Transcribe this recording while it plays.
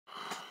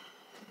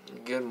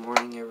Good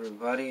morning,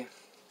 everybody.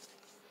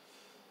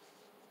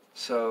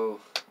 So,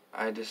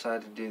 I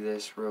decided to do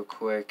this real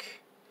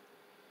quick.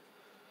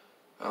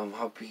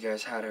 Hope you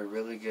guys had a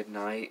really good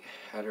night,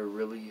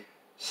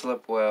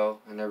 slept well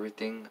and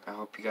everything. I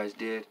hope you guys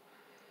did.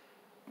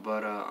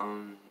 But,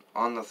 on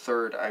the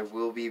 3rd, I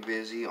will be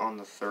busy on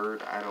the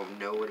 3rd. I don't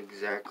know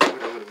exactly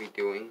what I'm going to be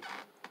doing.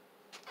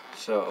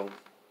 So,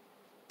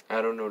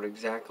 I don't know it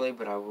exactly,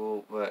 but I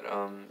will,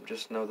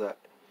 just know that,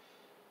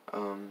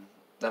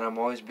 that I'm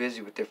always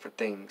busy with different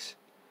things.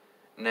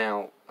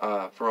 Now,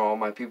 for all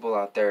my people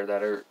out there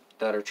that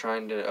are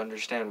trying to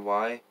understand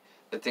why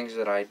the things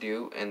that I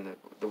do and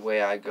the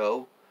way I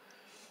go,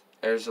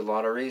 there's a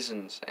lot of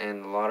reasons,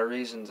 and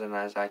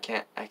as I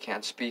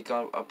can't speak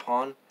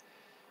upon.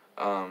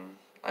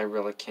 I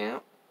really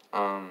can't.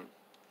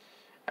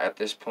 At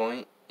this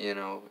point,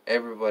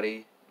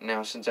 everybody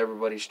now, since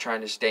everybody's trying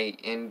to stay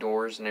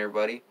indoors and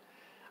everybody,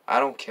 I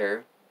don't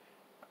care.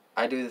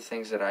 I do the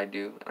things that I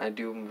do, and I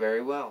do them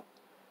very well.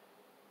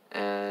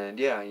 And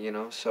yeah,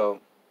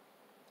 so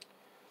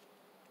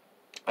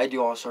I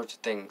do all sorts of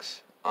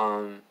things.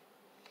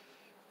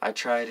 I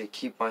try to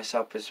keep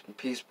myself as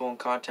peaceful and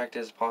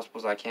contacted as possible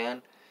as I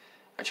can.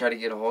 I try to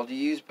get a hold of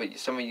you, but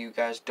some of you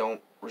guys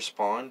don't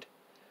respond.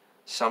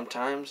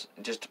 Sometimes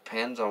it just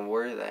depends on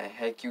where the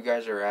heck you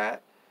guys are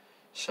at.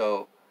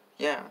 So,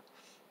 yeah.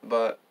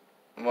 But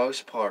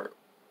most part,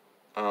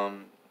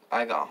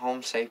 I got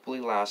home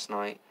safely last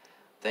night.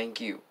 Thank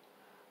you.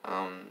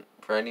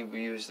 For any of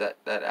you that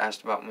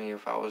asked about me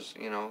if I was,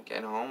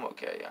 getting home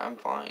okay, I'm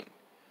fine.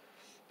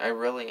 I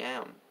really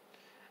am.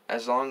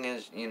 As long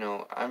as,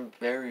 I'm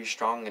very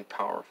strong and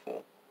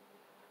powerful.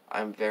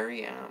 I'm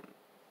very am.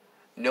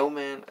 No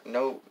man,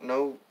 no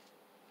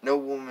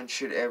woman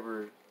should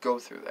ever go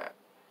through that.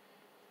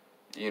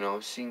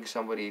 Seeing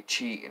somebody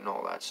cheat and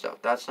all that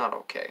stuff. That's not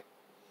okay.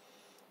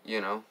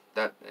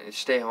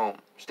 Stay home.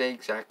 Stay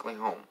exactly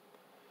home.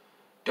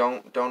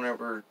 Don't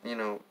ever,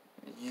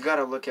 you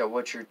gotta look at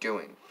what you're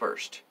doing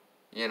first.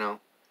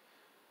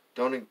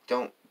 Don't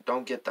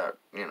get that,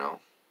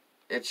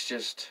 It's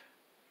just,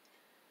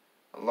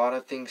 a lot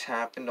of things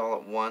happened all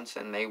at once,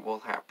 and they will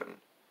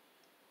happen.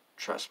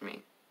 Trust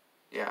me.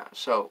 Yeah,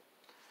 so,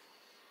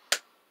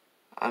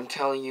 I'm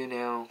telling you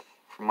now,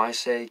 for my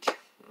sake,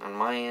 on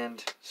my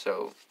end,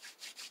 so,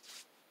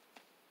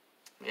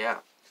 yeah.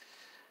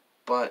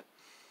 But,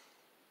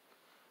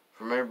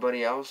 from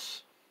everybody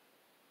else,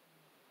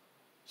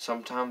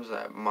 sometimes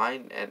at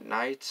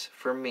nights,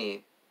 for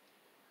me,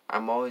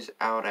 I'm always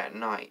out at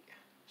night.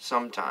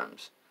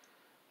 Sometimes.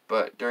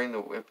 But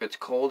if it's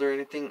cold or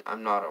anything,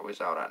 I'm not always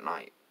out at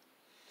night.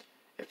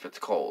 If it's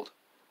cold.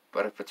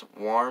 But if it's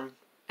warm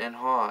and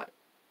hot,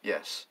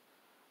 yes,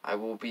 I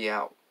will be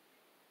out.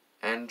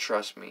 And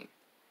trust me,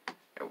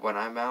 when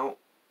I'm out,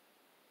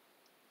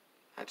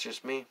 that's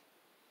just me.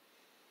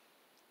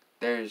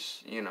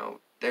 There's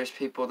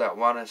people that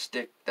want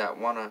to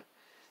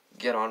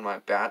get on my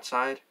bad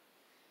side.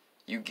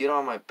 You get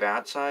on my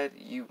bad side,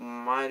 you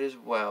might as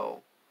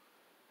well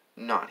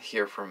not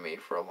hear from me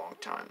for a long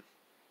time.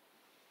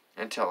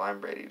 Until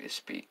I'm ready to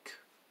speak.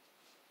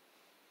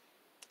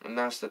 And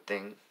that's the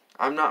thing.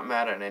 I'm not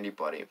mad at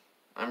anybody.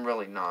 I'm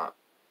really not.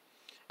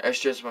 It's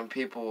just when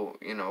people,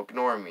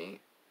 ignore me.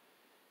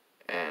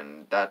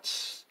 And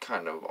that's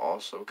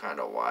also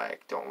why I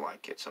don't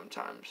like it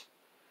sometimes.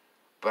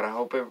 But I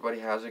hope everybody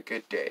has a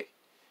good day.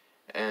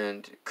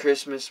 And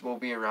Christmas will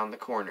be around the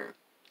corner.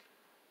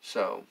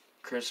 So,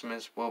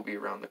 Christmas will be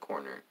around the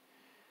corner.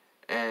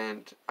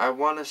 And I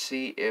want to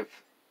see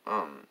if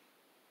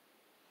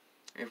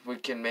we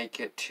can make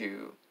it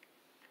to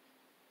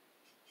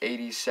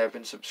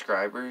 87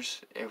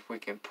 subscribers, if we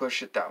can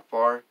push it that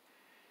far,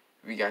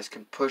 if you guys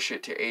can push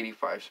it to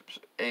 89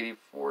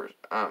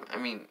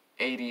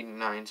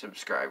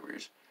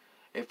 subscribers,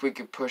 if we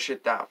can push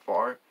it that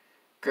far,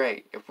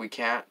 great. If we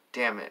can't,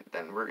 damn it,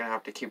 then we're going to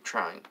have to keep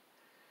trying.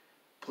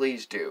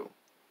 Please do.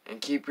 And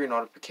keep your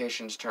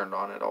notifications turned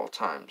on at all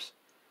times.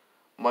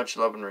 Much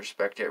love and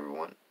respect to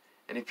everyone.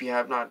 And if you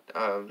have not,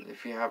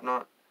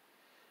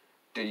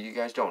 you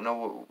guys don't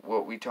know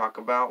what we talk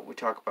about? We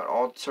talk about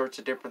all sorts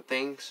of different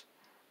things,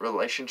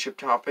 relationship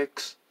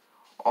topics,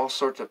 all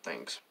sorts of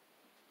things.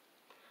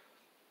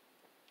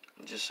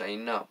 Just so you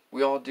know,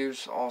 we all do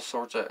all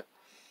sorts of,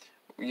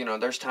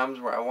 there's times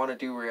where I want to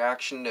do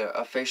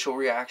a facial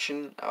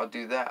reaction, I'll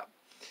do that.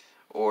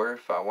 Or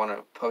if I want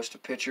to post a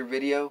picture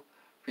video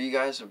for you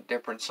guys of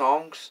different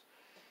songs,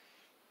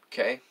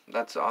 okay,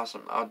 that's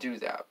awesome, I'll do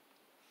that.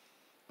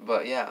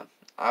 But yeah,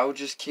 I will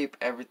just keep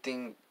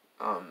everything,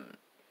 I'm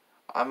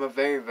a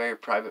very, very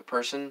private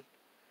person,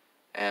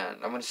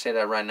 and I'm going to say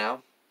that right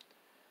now.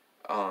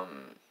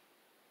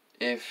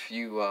 If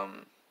you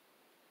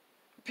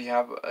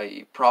have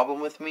a problem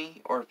with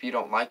me, or if you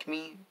don't like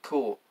me,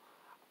 cool.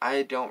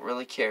 I don't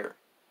really care.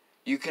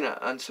 You can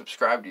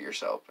unsubscribe to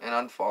yourself and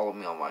unfollow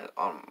me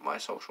on my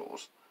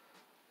socials.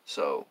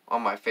 So,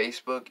 on my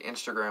Facebook,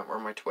 Instagram, or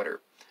my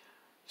Twitter.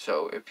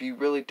 So, if you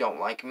really don't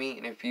like me,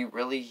 and if you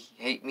really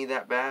hate me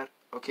that bad,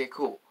 okay,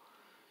 cool.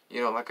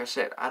 Like I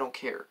said, I don't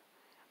care.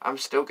 I'm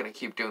still going to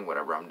keep doing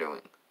whatever I'm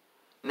doing.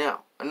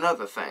 Now,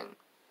 another thing.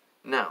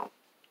 Now,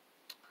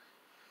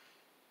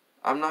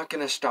 I'm not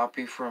going to stop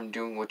you from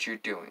doing what you're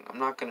doing. I'm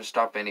not going to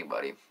stop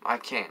anybody. I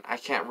can't. I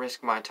can't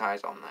risk my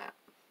ties on that.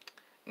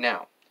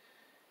 Now,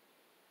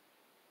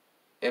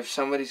 if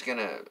somebody's going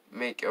to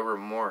make a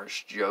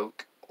remorse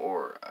joke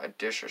or a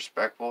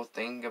disrespectful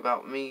thing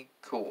about me,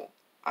 cool.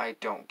 I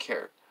don't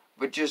care.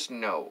 But just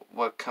know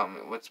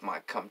what's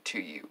might come to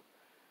you.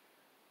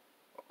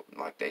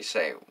 Like they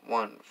say,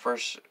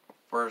 first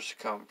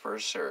come,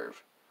 first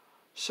serve.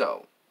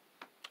 So,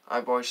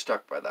 I've always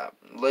stuck by that.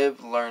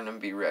 Live, learn, and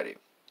be ready.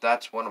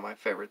 That's one of my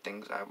favorite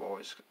things I've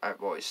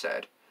always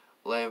said.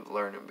 Live,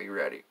 learn, and be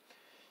ready.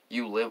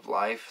 You live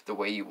life the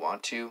way you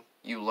want to.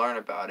 You learn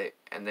about it,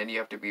 and then you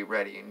have to be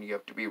ready, and you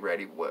have to be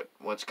ready what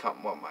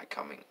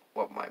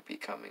might be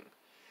coming.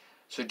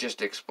 So just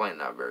to explain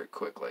that very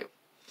quickly.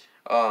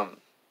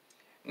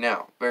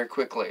 Now, very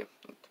quickly,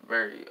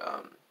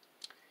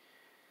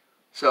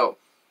 so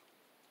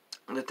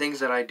the things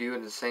that I do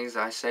and the things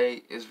that I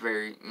say is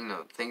very,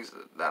 things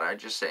that I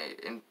just say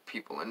in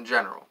people in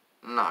general,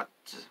 not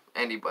just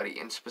anybody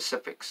in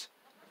specifics.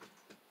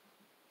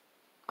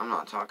 I'm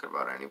not talking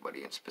about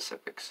anybody in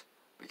specifics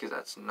because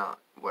that's not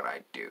what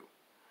I do.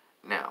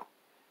 Now,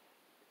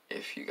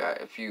 if you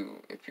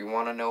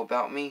want to know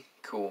about me,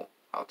 cool,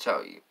 I'll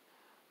tell you.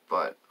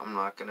 But I'm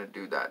not going to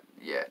do that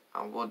yet.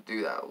 I will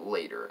do that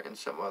later in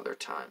some other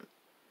time.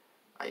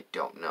 I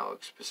don't know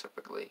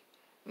specifically.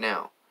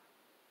 Now,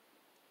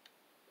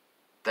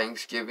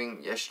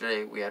 Thanksgiving,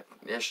 yesterday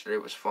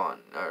was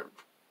fun, or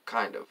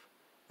kind of.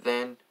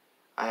 Then,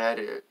 I had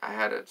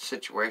a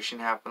situation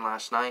happen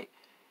last night,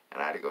 and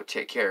I had to go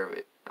take care of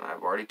it. And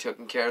I've already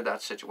taken care of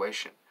that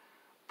situation.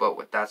 But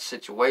with that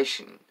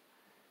situation,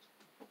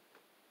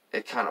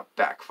 it kind of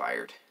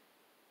backfired.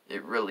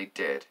 It really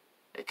did.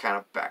 It kind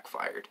of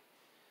backfired.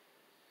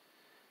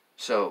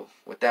 So,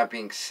 with that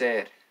being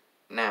said,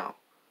 now,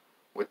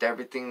 with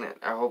everything that,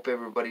 I hope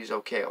everybody's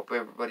okay. I hope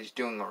everybody's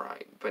doing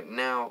alright. But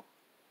now,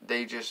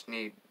 they just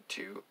need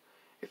to,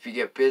 if you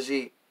get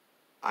busy,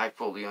 I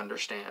fully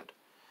understand.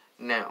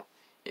 Now,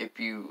 if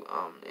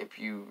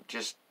you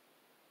just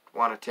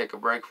want to take a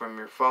break from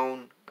your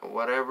phone or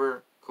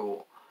whatever,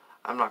 cool.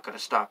 I'm not going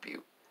to stop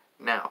you.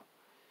 Now,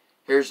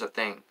 here's the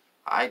thing.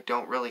 I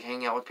don't really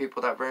hang out with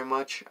people that very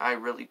much. I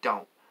really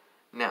don't.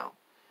 Now,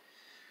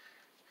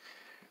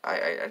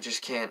 I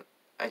just can't,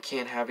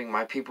 having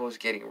my people is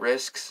getting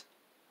risks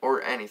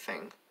or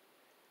anything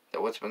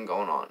that what's been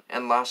going on.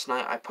 And last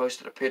night I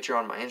posted a picture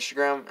on my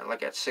Instagram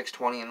at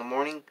 6:20 in the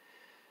morning.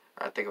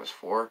 Or I think it was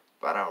 4,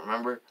 but I don't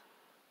remember.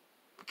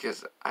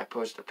 Because I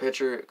posted a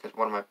picture because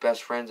one of my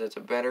best friends that's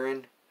a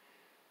veteran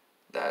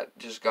that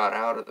just got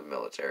out of the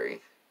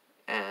military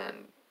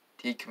and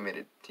he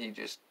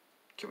just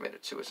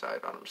committed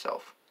suicide on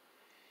himself.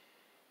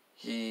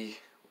 He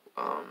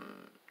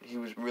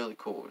was really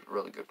cool. He was a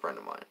really good friend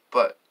of mine.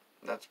 But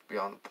that's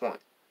beyond the point.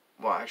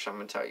 Well, actually, I'm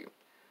going to tell you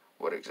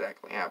what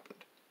exactly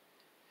happened.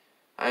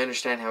 I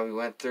understand how he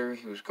went through.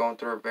 He was going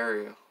through it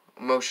very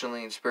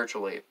emotionally and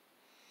spiritually.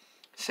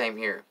 Same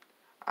here.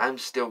 I'm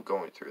still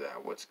going through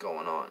that. What's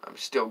going on? I'm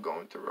still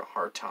going through a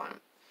hard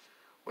time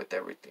with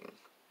everything.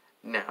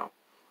 Now,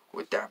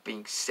 with that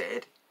being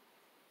said,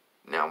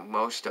 now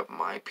most of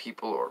my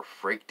people are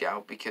freaked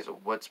out because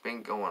of what's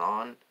been going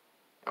on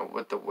and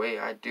with the way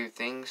I do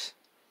things.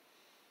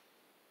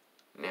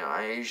 Now,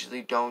 I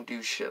usually don't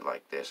do shit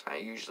like this. I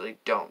usually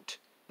don't.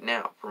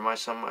 Now, for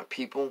some of my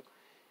people,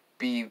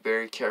 be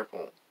very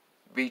careful.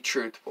 Be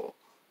truthful.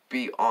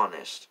 Be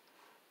honest.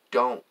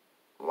 Don't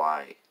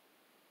lie.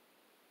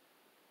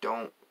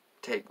 Don't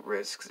take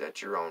risks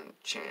at your own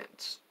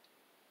chance.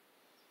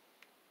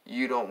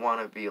 You don't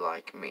want to be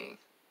like me,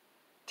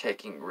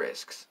 taking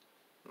risks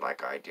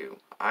like I do.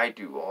 I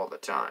do all the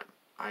time.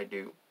 I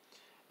do.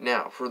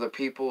 Now, for the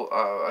people,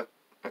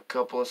 a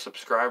couple of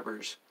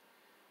subscribers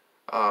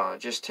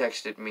just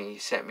texted me,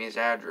 sent me his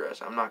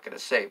address. I'm not going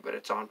to say, but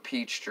it's on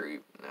Peach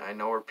Street. I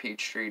know where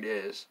Peach Street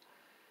is.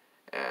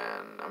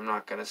 And I'm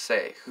not going to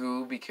say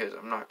who because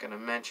I'm not going to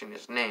mention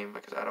his name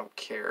because I don't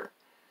care.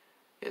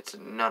 It's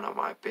none of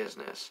my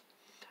business.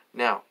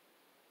 Now,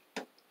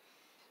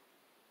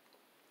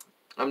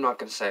 I'm not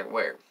going to say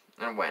where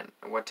and when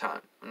and what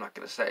time. I'm not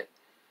going to say.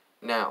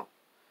 Now,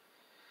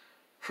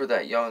 for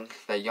that young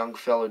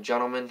fellow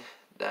gentleman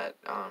that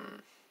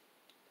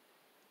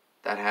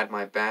had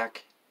my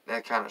back,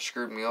 that kind of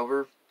screwed me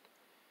over,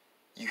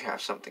 you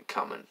have something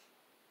coming.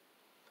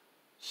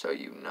 So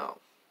you know.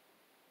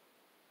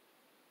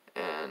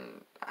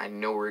 And I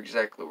know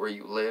exactly where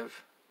you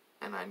live,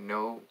 and I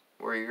know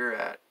where you're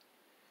at,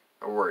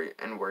 or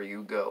where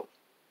you go.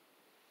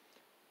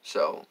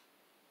 So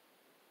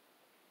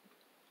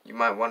you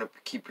might want to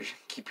keep your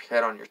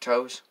head on your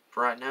toes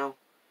for right now,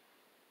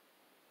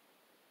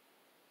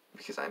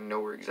 because I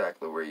know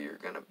exactly where you're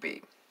gonna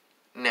be.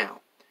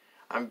 Now,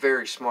 I'm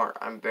very smart.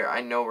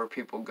 I know where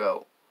people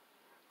go.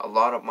 A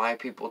lot of my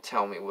people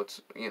tell me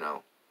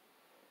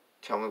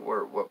tell me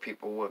what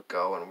people would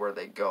go and where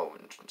they go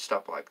and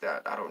stuff like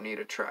that. I don't need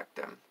to track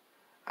them.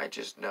 I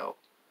just know.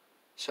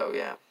 So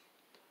yeah,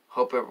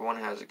 hope everyone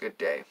has a good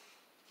day.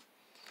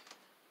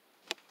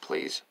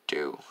 Please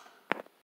do.